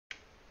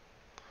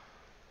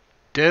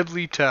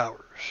Deadly Towers.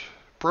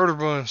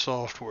 Broderbund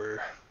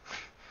software.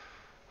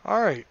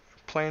 Alright.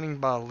 Planning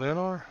by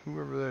Lenar,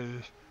 whoever that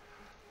is.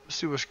 Let's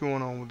see what's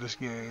going on with this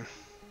game.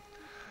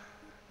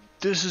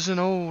 This is an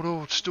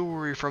old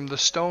story from the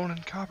Stone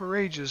and Copper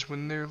Ages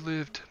when there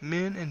lived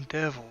men and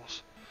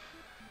devils.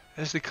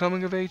 As the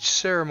coming-of-age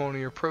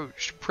ceremony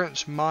approached,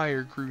 Prince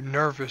Meyer grew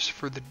nervous,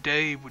 for the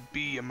day would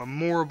be a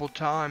memorable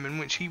time in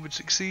which he would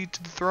succeed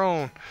to the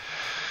throne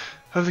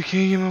of the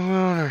Kingdom of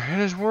Honor.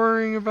 And as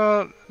worrying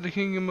about the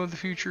kingdom of the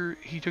future,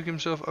 he took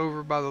himself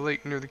over by the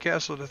lake near the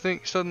castle to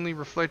think. Suddenly,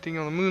 reflecting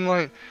on the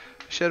moonlight,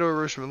 a shadow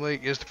arose from the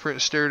lake as the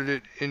prince stared at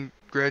it and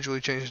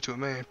gradually changed into a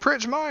man.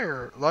 "Prince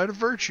Meyer, light of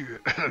virtue,"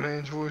 the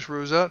man's voice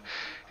rose out.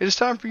 "It is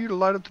time for you to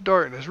light up the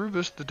darkness.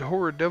 Rubus, the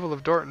horrid devil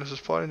of darkness, is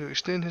plotting to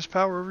extend his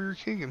power over your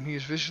kingdom. He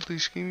is viciously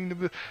scheming to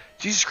build—"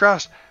 Jesus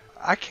Christ,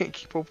 I can't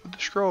keep up with the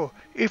scroll.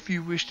 "If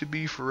you wish to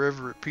be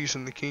forever at peace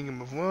in the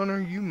kingdom of honor,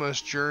 you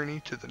must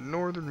journey to the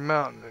northern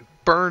mountain and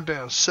burn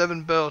down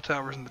 7 bell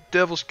towers in the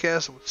devil's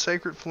castle with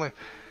sacred flame."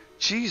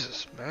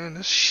 Jesus, man,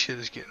 this shit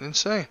is getting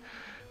insane.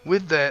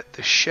 With that,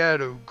 the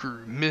shadow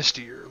grew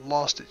mistier,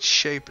 lost its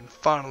shape, and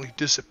finally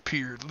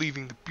disappeared,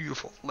 leaving the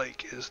beautiful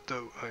lake as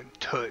though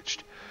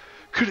untouched.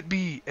 Could it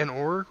be an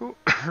oracle?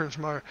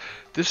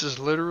 This is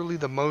literally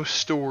the most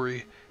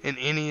story an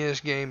NES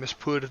game has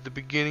put at the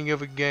beginning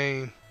of a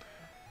game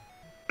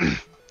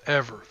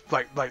ever.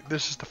 Like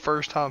this is the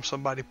first time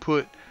somebody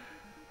put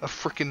a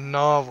freaking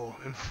novel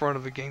in front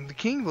of a game. The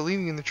king,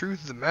 believing in the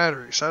truth of the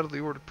matter, excitedly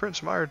ordered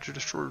Prince Meyer to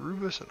destroy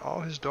Rubus and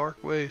all his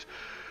dark ways.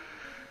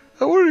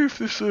 I wonder if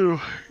this little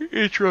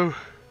intro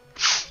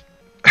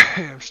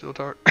I'm still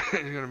tired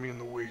is gonna be in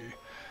the wiki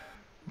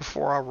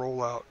before I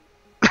roll out.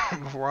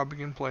 Before I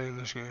begin playing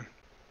this game.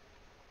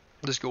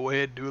 Let's go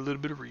ahead and do a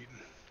little bit of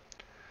reading.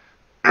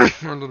 Or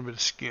a little bit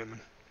of skimming.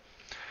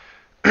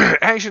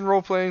 Action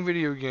role-playing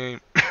video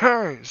game.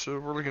 Alright, so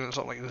we're looking at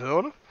something like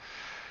Zelda.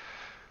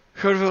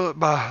 Co-developed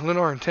by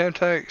Lenar and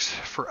Tamtax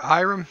for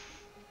Irem.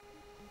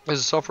 As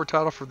a software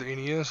title for the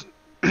NES.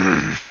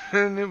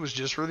 And it was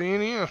just for the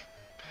NES.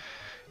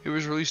 It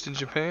was released in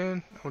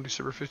Japan on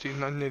December 15,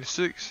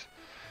 1986.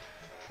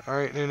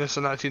 Alright, and it's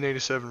a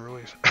 1987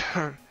 release.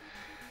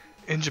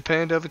 In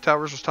Japan, Deadly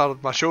Towers was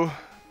titled Masho,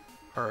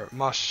 or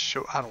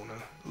Masho, I don't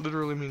know,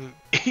 literally meaning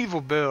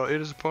evil bell.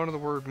 It is a pun of the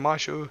word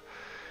Masho,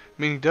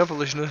 meaning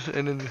devilishness,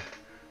 and in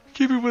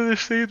keeping with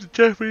this theme,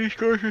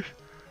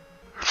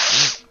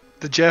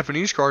 the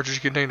Japanese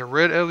cartridge contained a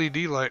red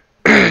LED light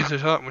at the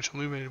top, which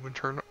illuminated when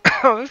turned on.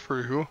 Oh, that's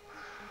pretty cool.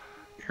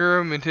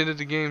 Irem intended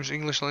the game's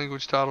English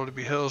language title to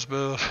be Hell's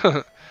Bells,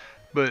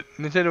 but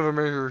Nintendo of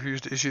America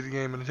refused to issue the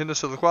game, and Nintendo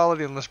said the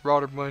quality unless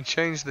Broderbund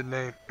changed the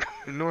name.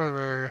 In North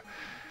America,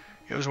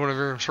 it was one of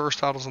Irem's first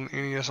titles on the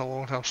NES in a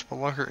long time.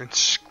 Spelunker and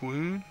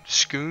Scoon,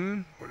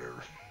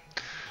 whatever.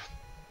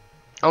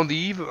 On the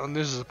eve of,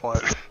 this is a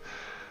plot.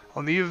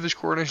 On the eve of this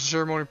coronation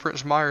ceremony,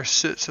 Prince Meyer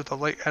sits at a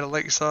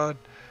lakeside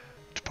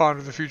to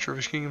ponder the future of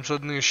his kingdom.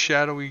 Suddenly, a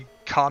shadowy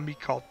combi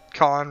called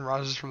Khan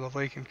rises from the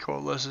lake and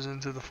coalesces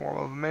into the form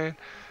of a man.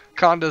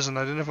 Khan doesn't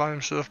identify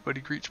himself, but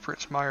he greets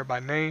Prince Meyer by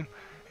name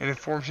and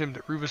informs him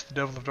that Rubus, the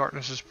devil of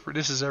darkness,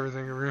 is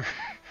everything.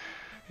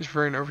 He's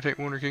preparing to overtake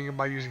Wonder Kingdom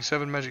by using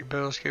 7 magic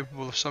bells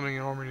capable of summoning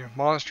an army of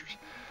monsters.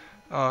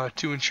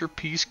 To ensure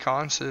peace,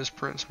 Khan says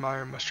Prince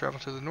Meyer must travel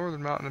to the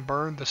northern mountain and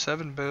burn the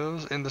 7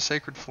 bells in the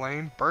sacred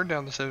flame, burn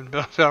down the 7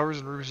 bell towers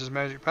in Rubus'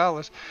 magic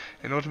palace,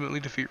 and ultimately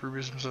defeat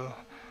Rubus himself.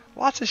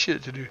 Lots of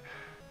shit to do.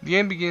 The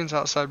game begins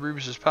outside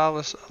Rubus'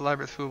 palace, a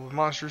labyrinth filled with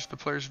monsters. The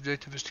player's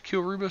objective is to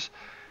kill Rubus.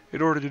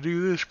 In order to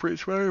do this,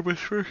 Prince Meyer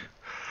must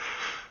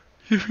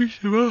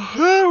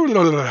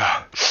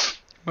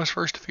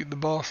first defeat the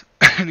boss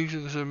in each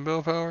of the 7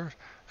 bell towers,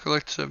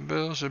 collect the 7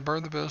 bells, and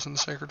burn the bells in the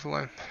sacred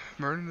flame.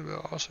 Burning the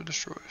bell also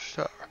destroys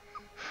the tower.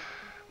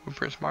 When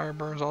Prince Meyer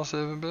burns all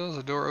 7 bells,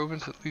 a door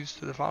opens that leads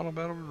to the final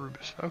battle with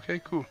Rubus. Okay,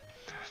 cool.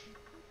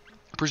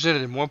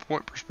 Presented in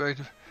 1-point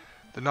perspective,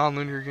 the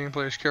non-linear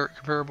gameplay is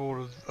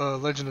comparable to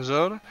Legend of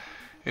Zelda.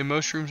 In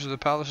most rooms of the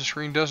palace, the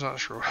screen does not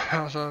scroll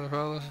outside the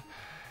palace,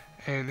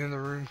 and in the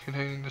room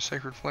containing the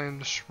sacred flame,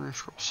 the room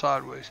scrolls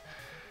sideways.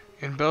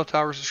 In bell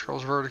towers, it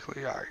scrolls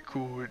vertically. Alright,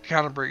 cool. It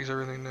kind of breaks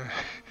everything down.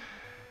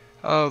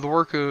 The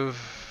work of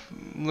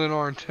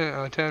Lenar and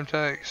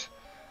Tamtax,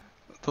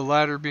 the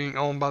latter being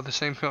owned by the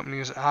same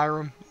company as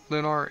Irem.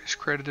 Lenar is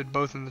credited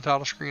both in the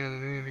title screen and in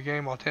the ending of the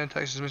game, while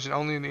Tamtax is mentioned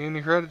only in the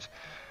ending credits.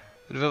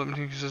 The development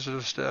team consisted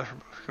of staff from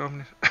both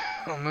companies.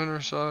 On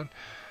Lenar's side,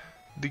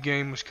 the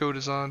game was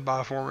co-designed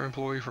by a former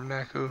employee from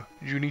Nako,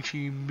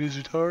 Junichi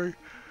Mizutari,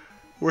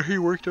 where he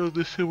worked on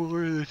the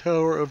similar to the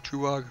Tower of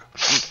Truaga.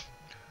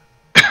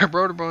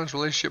 Broderbund's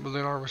relationship with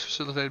Lenar was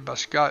facilitated by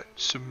Scott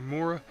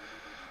Sumura,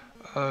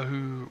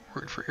 who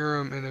worked for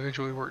Irem and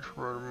eventually worked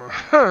for Broderbund.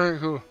 Alright,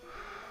 cool.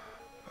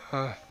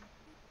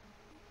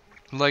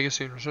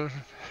 Legacy and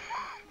reception.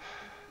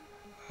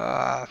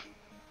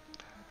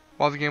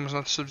 While the game was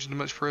not the subject of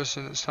much press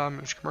in its time,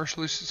 it was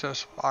commercially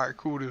successful. Alright,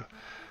 cool deal.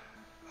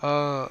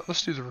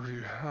 Let's do the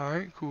review.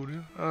 Alright, cool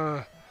deal.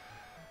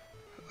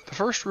 The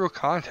first real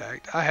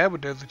contact I had with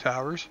Deadly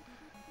Towers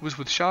was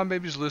with Sean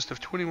Baby's list of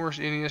 20 worst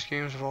NES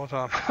games of all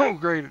time. Oh,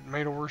 great, it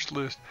made a worst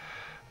list.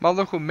 My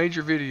local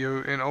major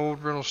video, an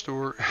old rental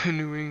store in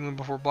New England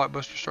before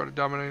Blockbuster started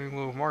dominating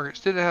local markets,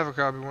 didn't have a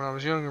copy when I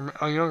was a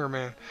younger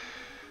man,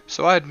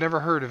 so I had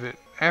never heard of it.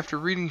 After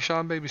reading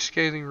Sean Baby's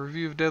scathing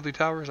review of Deadly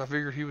Towers, I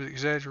figured he was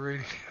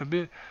exaggerating a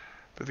bit,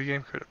 but the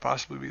game couldn't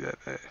possibly be that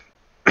bad.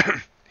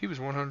 He was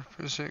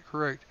 100%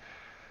 correct.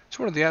 It's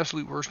one of the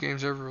absolute worst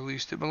games ever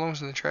released. It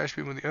belongs in the trash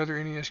bin with the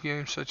other NES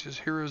games such as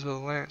Heroes of the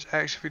Lance,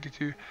 Action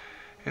 52,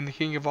 and the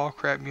king of all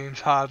crap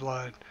games, Hide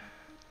Lied.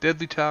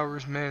 Deadly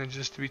Towers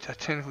manages to be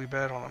titanically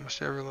bad on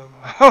almost every level.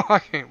 Oh, I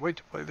can't wait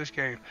to play this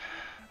game.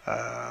 1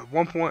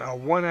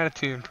 out of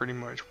 10 pretty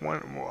much.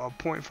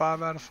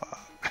 0.5 out of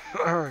 5.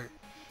 Alright,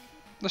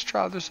 let's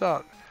try this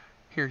out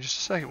here in just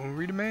a second when we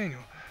read the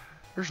manual.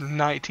 There's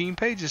 19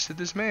 pages to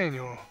this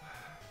manual.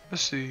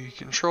 Let's see,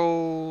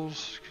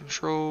 controls.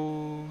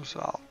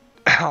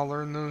 I'll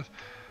learn those.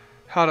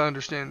 How to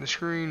understand the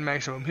screen.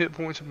 Maximum hit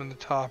points up in the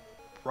top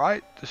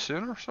right, the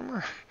center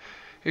somewhere.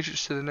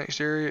 Entrance to the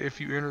next area. If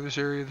you enter this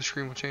area, the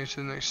screen will change to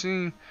the next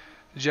scene.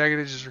 The jagged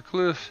edges are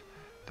cliffs.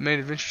 The main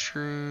adventure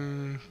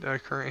screen.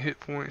 Current hit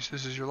points.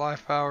 This is your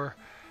life power.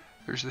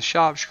 There's the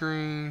shop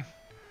screen.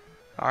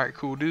 Alright,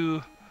 cool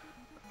deal.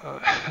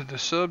 The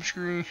sub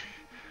screen.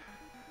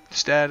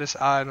 Status,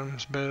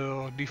 items,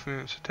 bell,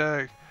 defense,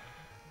 attack.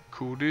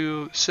 Cool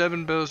deal.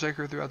 7 bells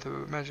echo throughout the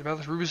Magic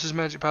Palace. Rubus's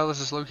Magic Palace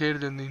is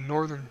located in the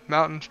northern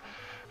mountains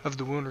of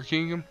the Winter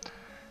Kingdom.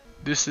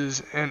 This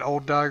is an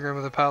old diagram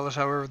of the palace.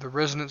 However, the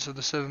resonance of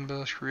the 7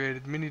 bells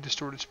created many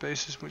distorted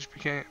spaces, which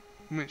became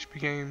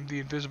the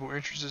invisible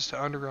entrances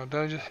to underground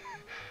dungeons,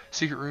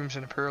 secret rooms,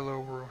 and a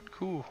parallel world.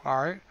 Cool.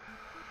 All right.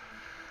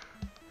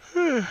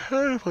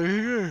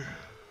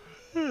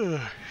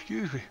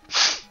 Excuse me.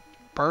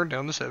 Burn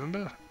down the 7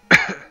 bells.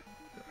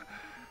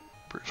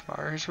 Press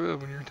fire as well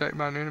when you're attacked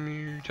by an enemy.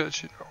 You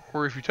touch it,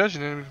 or if you touch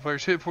an enemy, the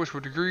player's hit points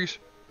will decrease.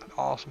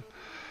 Awesome.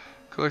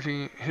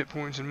 Collecting hit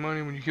points and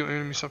money. When you kill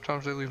enemies,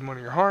 sometimes they leave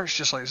money in your hearts,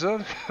 just like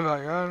Zelda. About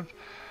your items.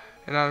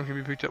 An item can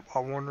be picked up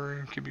while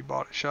wandering, can be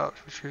bought at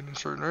shops, which are hidden in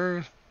certain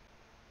areas.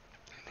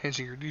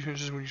 Enhancing your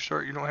defenses. When you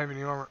start, you don't have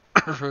any armor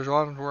or special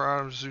items. Wear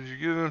items as soon as you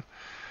get them.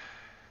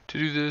 To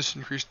do this,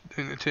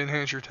 to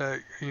enhance your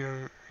attack,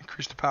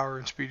 increase the power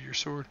and speed of your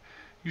sword.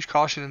 Use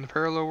caution in the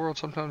parallel world.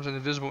 Sometimes an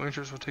invisible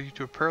entrance will take you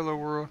to a parallel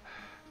world.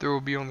 There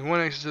will be only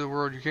one exit to the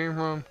world you came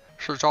from.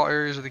 Search all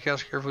areas of the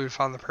castle carefully to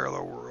find the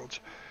parallel worlds.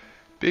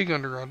 Big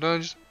underground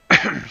dungeons.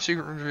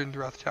 Secret rooms hidden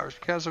throughout the towers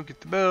of the castle.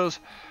 Get the bells.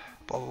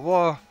 Blah, blah,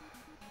 blah.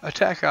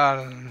 Attack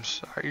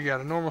items. Alright, you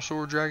got a normal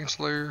sword, dragon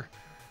slayer,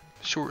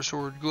 short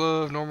sword,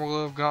 glove, normal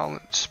glove,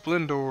 gauntlet,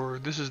 splendor.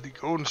 This is the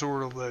golden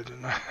sword of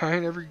legend.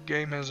 Alright, every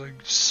game has a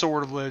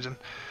sword of legend.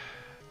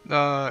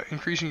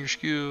 Increasing your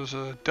skills.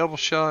 Double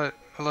shot.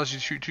 Allows you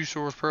to shoot 2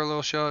 swords,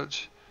 parallel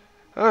shots.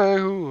 Alright,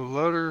 cool.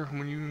 Loader.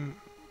 When you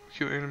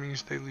kill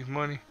enemies, they leave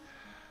money.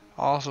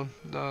 Awesome.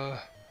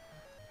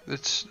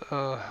 It's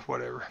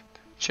whatever.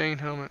 Chain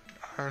helmet,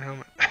 iron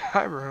helmet,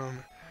 hyper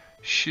helmet,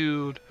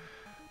 shield,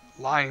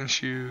 lion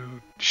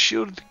shield,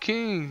 shield of the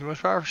king. The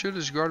most powerful shield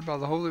is guarded by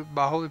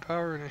holy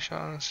power, and it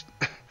shines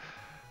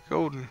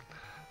golden.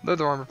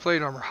 Leather armor,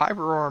 plate armor,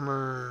 hyper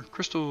armor,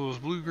 crystals,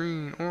 blue,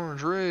 green,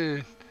 orange,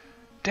 red.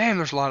 Damn,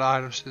 there's a lot of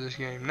items to this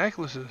game.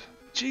 Necklaces.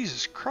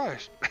 Jesus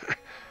Christ.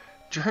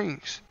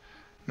 Drinks.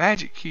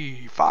 Magic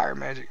key. Fire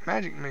magic.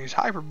 Magic maze.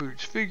 Hyper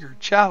boots. Figure.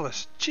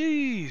 Chalice.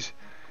 Jeez.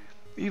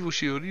 Evil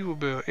shield. Evil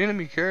bell.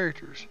 Enemy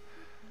characters.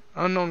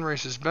 Unknown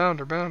races.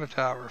 Bounder. Bounder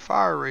tower.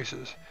 Fire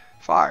races.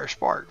 Fire.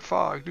 Spark.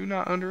 Fog. Do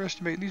not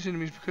underestimate these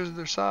enemies because of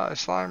their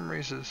size. Slime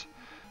races.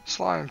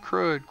 Slime.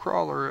 Crud.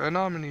 Crawler.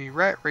 Anomaly.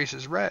 Rat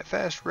races. Rat.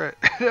 Fast rat.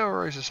 Devil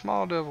races.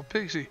 Small devil.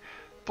 Pixie.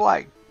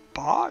 Black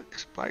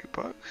box. Black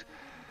box.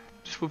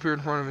 This will appear in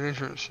front of an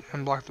entrance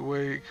and block the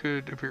way it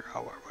could appear.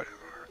 Oh,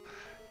 whatever.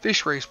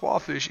 Fish race,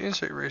 wallfish,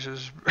 insect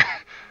races.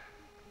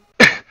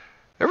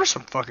 There was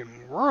some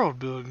fucking world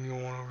building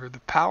going on over here. The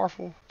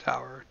powerful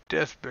tower,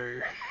 death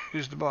barrier,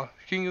 is the boss.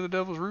 King of the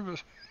devil's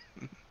Rubus.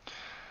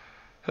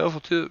 Helpful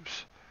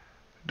tips.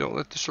 Don't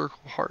let the circle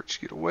of hearts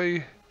get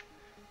away.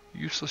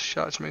 Useless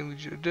shots may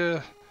lead you to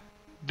death.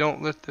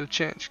 Don't let the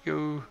chance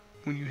go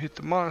when you hit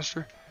the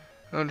monster.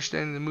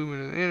 Understanding the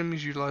movement of the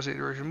enemies, utilize 8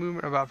 direction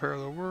movement about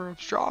parallel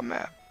worlds. Draw a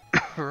map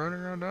for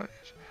underground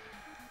dungeons.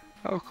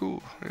 Oh,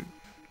 cool. It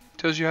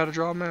tells you how to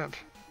draw maps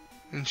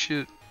and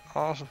shit.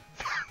 Awesome.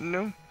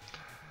 No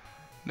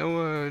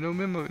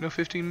memo, no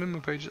 15 memo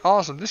pages.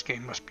 Awesome. This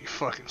game must be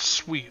fucking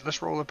sweet.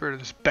 Let's roll up here to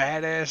this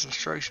badass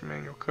instruction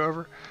manual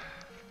cover.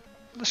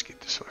 Let's get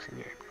this fucking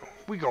game going.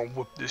 We gonna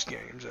whoop this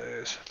game's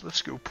ass.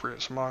 Let's go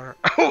print some iron.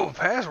 Oh,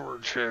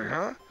 password check,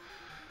 huh?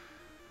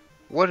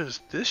 What is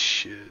this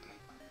shit?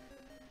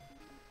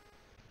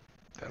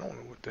 I don't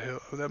know what the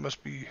hell. Oh, that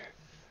must be.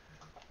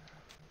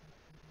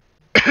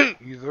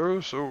 You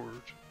throw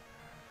swords.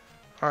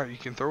 Alright, you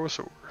can throw a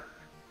sword.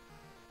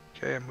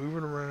 Okay, I'm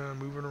moving around.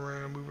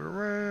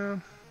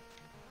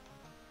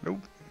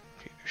 Nope.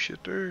 Can't do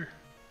shit there.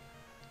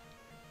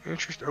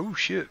 Interesting. Oh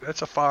shit,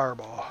 that's a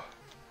fireball.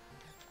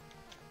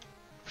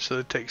 So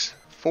it takes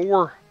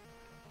four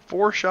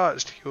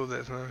shots to kill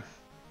that thing.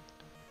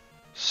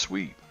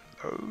 Sweet.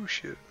 Oh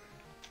shit.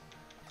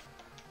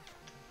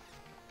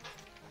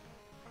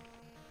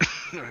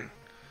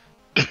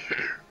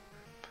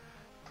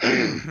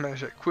 Mash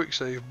that quick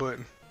save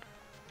button.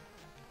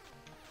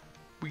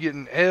 We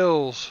getting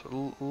L's,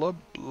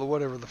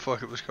 whatever the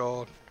fuck it was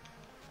called.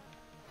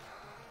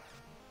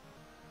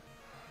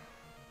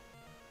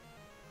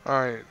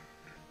 Alright.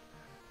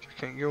 So I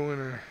can't go in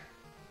there.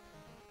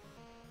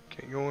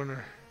 Can't go in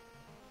there.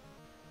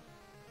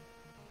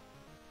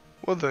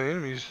 Well, the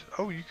enemies.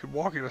 Oh, you could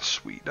walk in a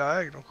sweet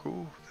diagonal.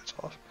 Cool. That's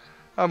awesome.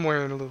 I'm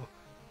wearing a little,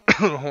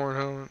 little horn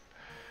helmet.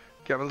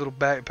 Got my little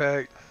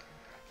backpack.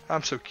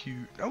 I'm so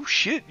cute. Oh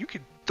shit, you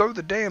could throw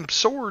the damn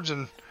swords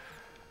and...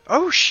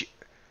 Oh shit.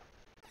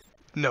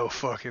 No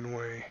fucking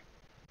way.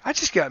 I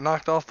just got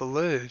knocked off the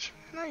ledge.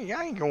 I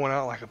ain't going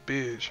out like a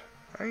bitch.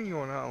 I ain't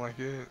going out like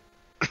that.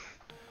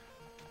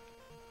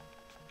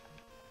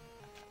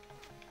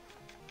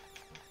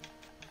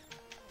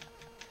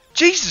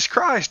 Jesus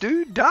Christ,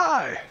 dude,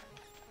 die.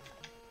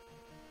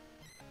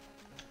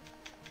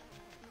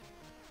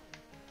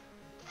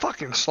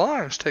 Fucking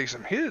slimes take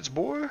some hits,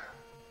 boy.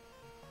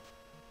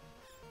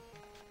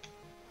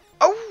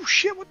 Oh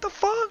shit, what the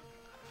fuck?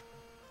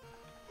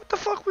 What the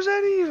fuck was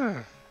that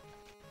even?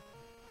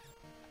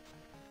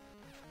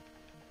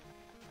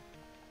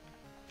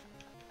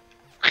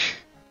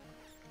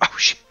 Oh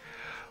shit.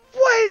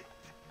 What?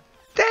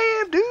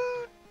 Damn,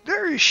 dude.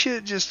 There is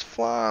shit just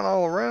flying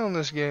all around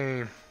this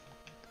game.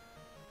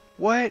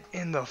 What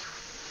in the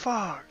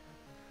fuck?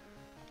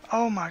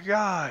 Oh my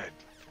god.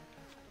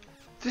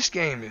 This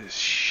game is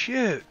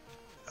shit.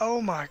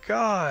 Oh my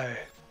god.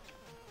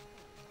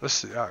 Let's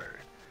see. Alright.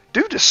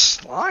 Dude, the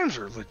slimes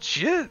are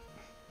legit.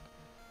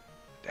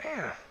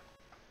 Damn.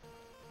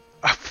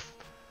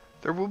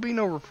 There will be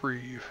no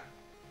reprieve.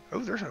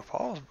 Oh, there's no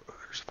pause.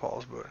 There's a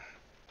pause button.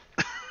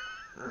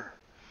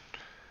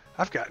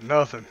 I've got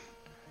nothing.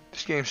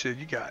 This game said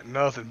you got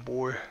nothing,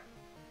 boy.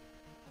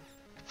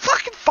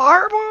 Fucking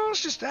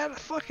fireballs just out of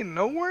fucking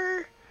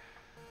nowhere.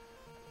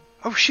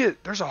 Oh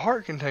shit, there's a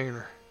heart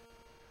container.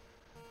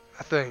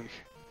 I think.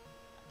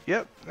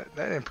 Yep,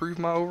 that improved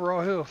my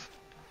overall health.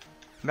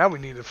 Now we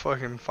need to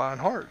fucking find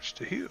hearts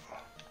to heal.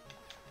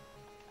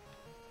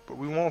 But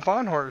we won't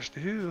find hearts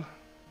to heal.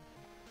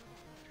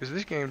 Because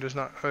this game does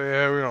not... Oh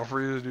yeah, we're gonna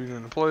freeze this dude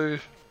into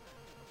place.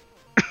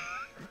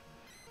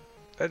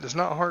 That does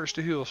not hearts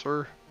to heal,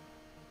 sir.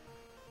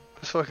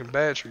 Those fucking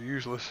bats are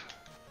useless.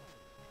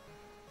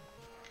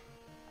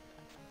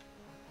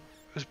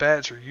 Those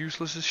bats are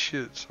useless as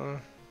shit,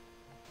 son.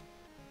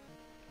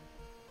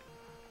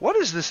 What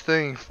is this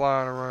thing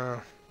flying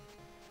around?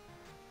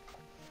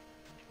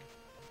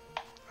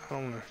 I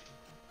don't know.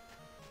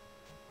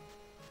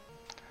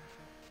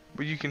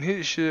 But you can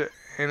hit shit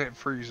and it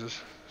freezes.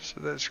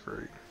 So that's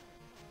great.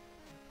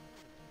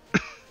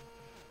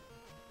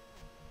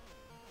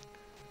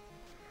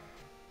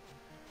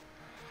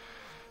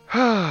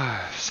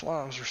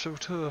 Slimes are so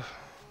tough.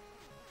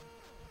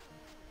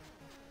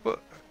 But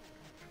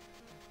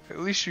at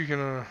least you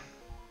can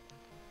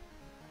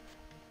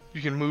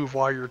move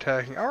while you're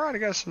attacking. Alright, I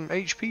got some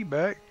HP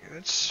back.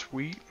 That's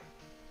sweet.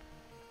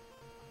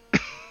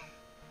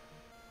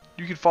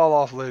 You can fall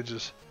off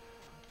ledges.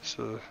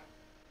 So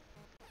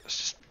it's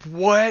just...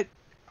 What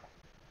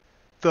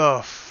the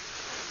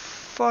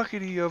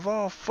fuckity of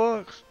all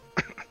fucks?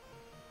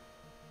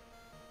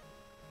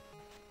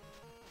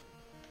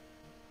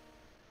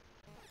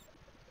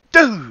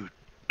 Dude!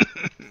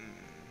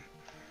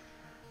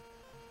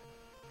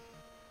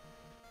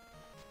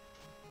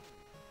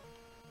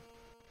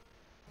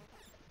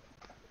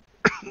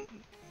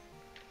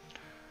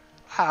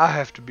 I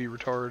have to be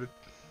retarded.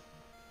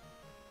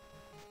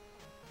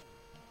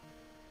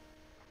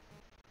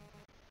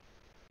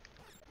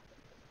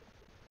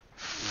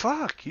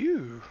 Fuck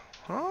you,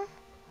 huh?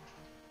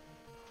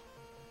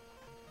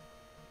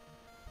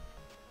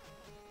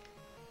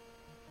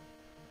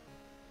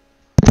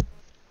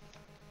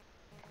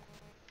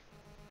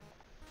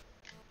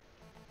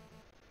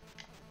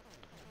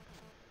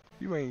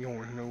 You ain't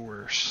going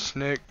nowhere,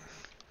 Snick.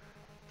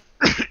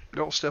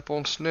 Don't step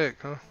on Snick,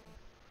 huh?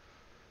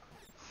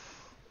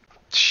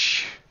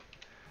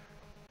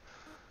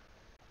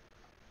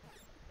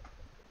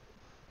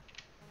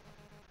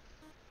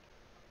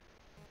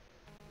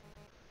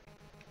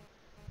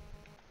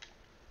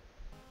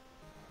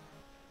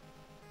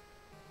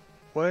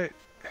 What?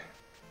 I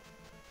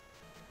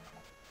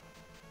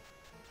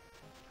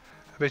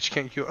bet you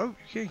can't kill. Oh,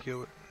 you can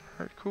kill it.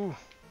 Alright, cool.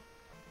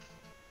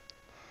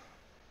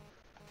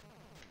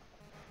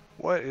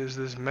 What is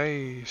this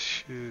maze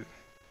shit?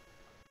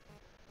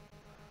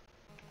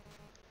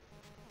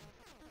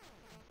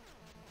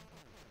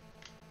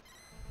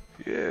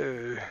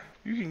 Yeah,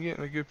 you can get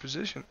in a good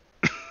position.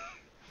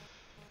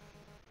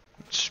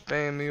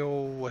 Spam the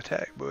old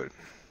attack button.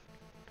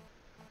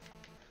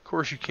 Of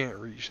course you can't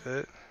reach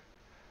that.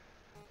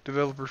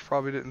 Developers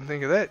probably didn't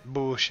think of that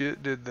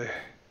bullshit, did they?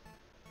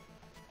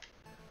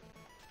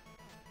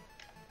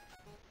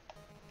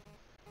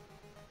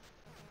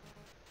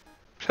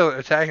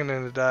 attacking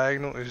in the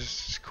diagonal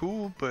is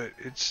cool, but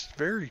it's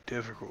very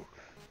difficult.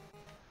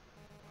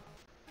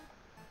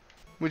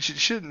 Which it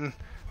shouldn't,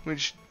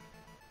 which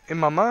in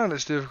my mind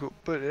it's difficult,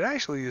 but it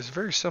actually is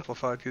very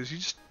simplified because you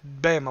just,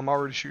 bam, I'm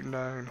already shooting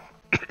diagonal.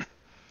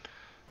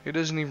 It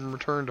doesn't even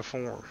return to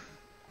form.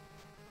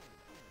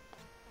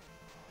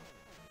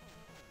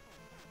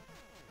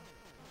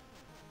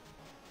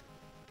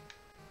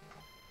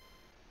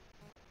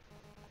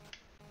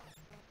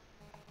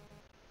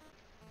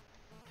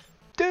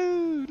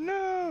 Dude,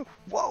 no!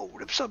 Whoa,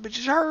 them some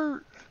bitches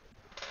hurt!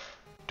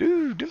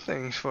 Dude, them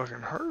things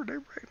fucking hurt. They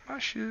break my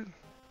shit.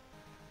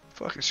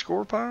 Fucking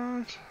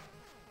scorpions.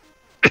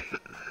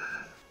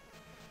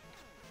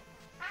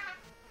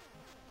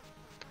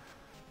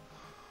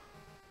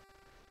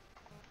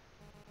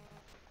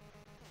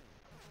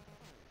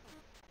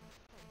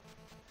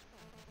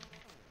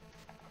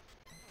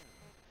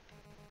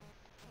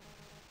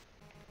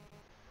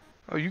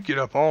 Oh, you get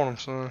up on them,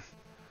 son.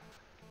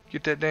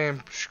 Get that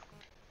damn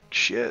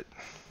shit.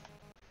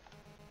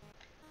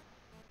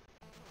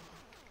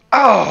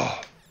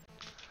 Oh!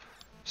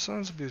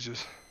 Sons of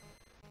bitches.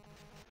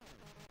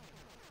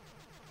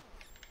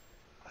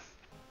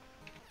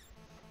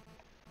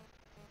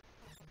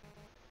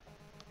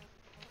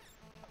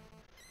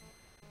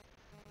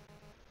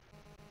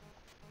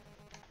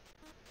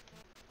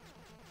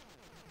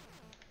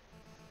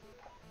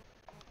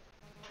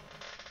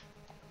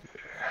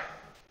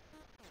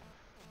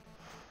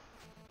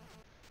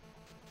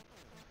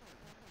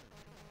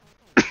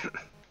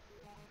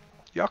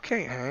 Y'all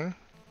can't hang.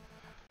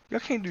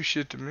 Y'all can't do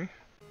shit to me.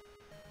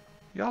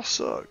 Y'all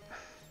suck.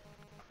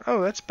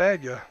 Oh, that's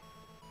bad guy.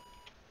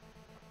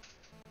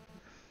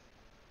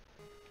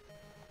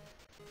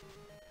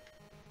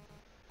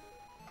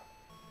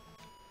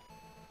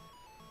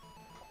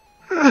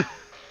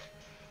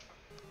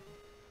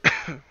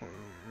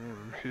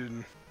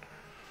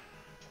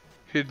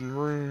 Hidden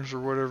rooms or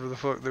whatever the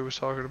fuck they was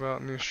talking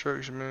about in the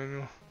instruction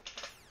manual.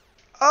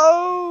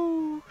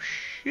 Oh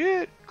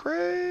shit,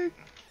 Craig.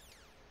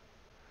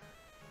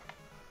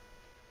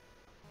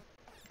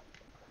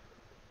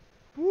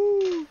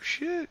 Woo,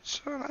 shit,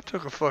 son, I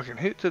took a fucking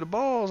hit to the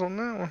balls on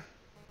that one.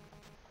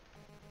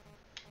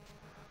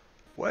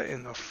 What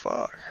in the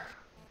fuck?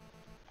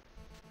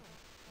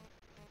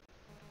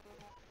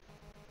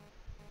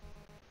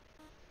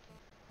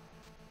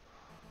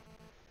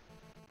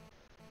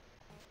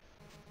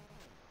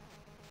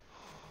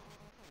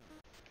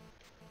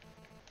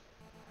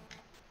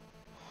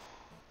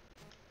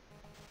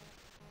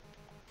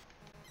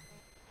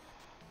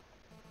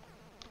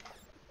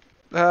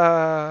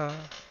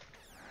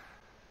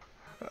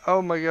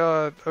 Oh my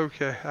god,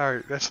 okay,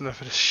 alright, that's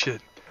enough of this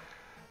shit.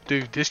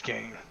 Dude, this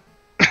game.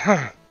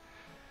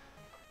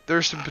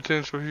 There's some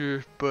potential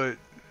here, but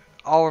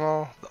all in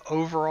all, the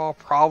overall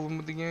problem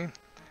with the game,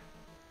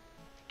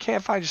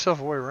 can't find yourself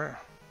a way around.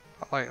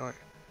 Like,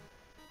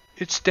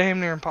 it's damn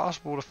near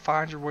impossible to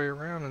find your way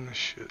around in this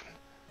shit.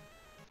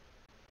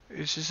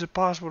 It's just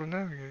impossible to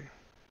navigate.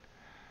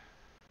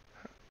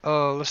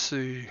 Let's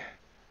see.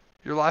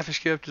 Your life is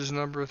kept as a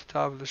number at the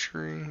top of the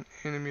screen.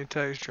 Enemy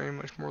attacks drain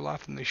much more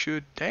life than they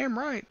should. Damn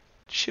right.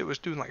 Shit was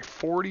doing like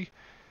 40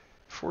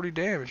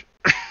 damage.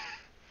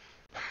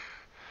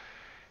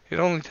 It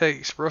only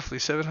takes roughly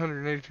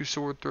 782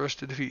 sword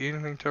thrusts to defeat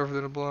anything tougher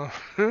than a blob.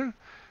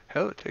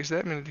 Hell, it takes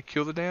that many to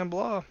kill the damn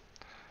blob.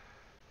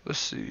 Let's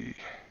see.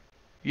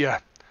 Yeah,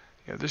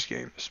 this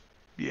game is,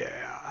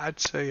 I'd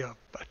say a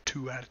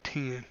 2 out of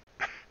 10.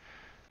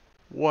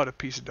 What a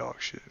piece of dog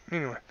shit.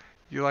 Anyway.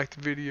 You like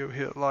the video,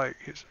 hit like,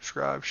 hit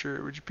subscribe, share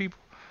it with your people.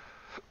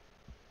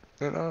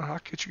 And I'll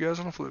catch you guys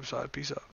on the flip side. Peace out.